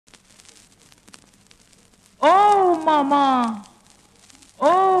Oh, mama.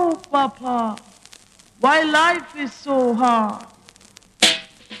 Oh, papa. Why life is so hard.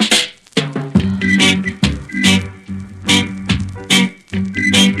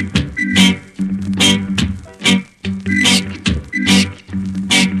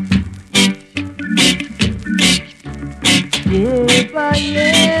 Yeba,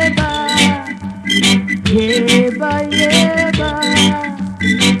 yeba. Yeba, yeba.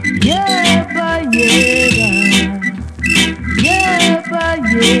 Yeba, yeba. Yeba,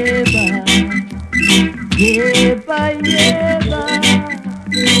 yeba. Yeba, yeba.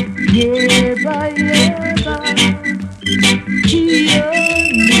 Yeba, yeba. Kiyo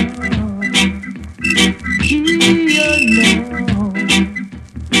no. Kiyo no.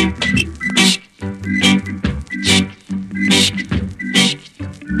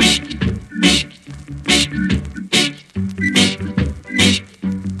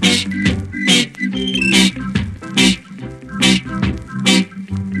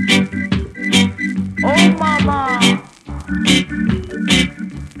 Oh mama,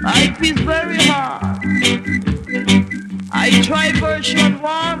 life is very hard. I try version 1,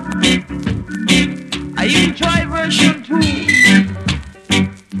 I even try version 2.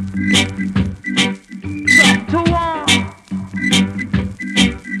 Chapter 1,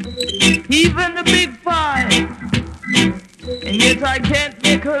 even the big 5, and yet I can't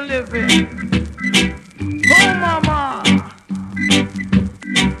make a living. Oh mama,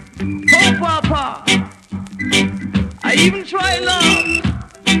 oh papa, I even try love.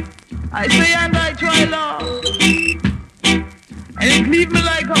 I say and I try love, and it leave me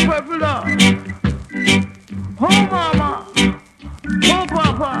like a purple dog. Oh mama, oh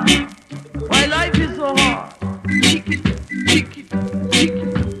papa, why life is so hard. Chicky, chicky, chicky,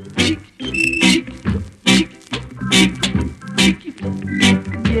 chicky, chicky, chicky, chicky.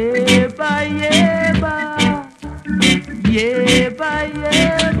 Yeba, yeba, yeba,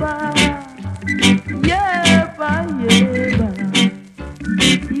 yeba, yeba, yeba.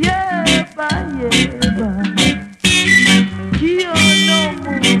 Yeba, yeba, kiyo no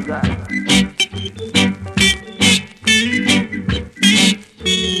muga.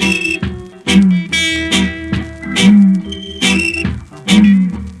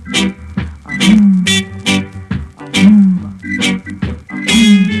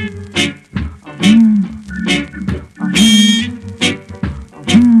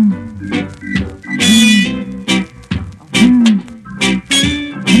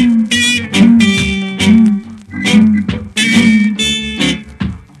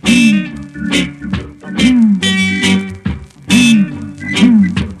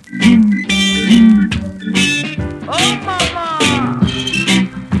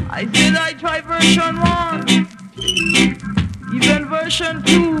 I said I try version 1, even version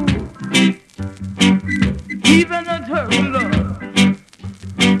 2, even a turtle love,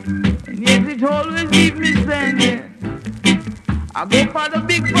 and yet it always leaves me standing. I go for the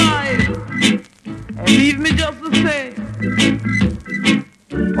big 5, and leave me just the same.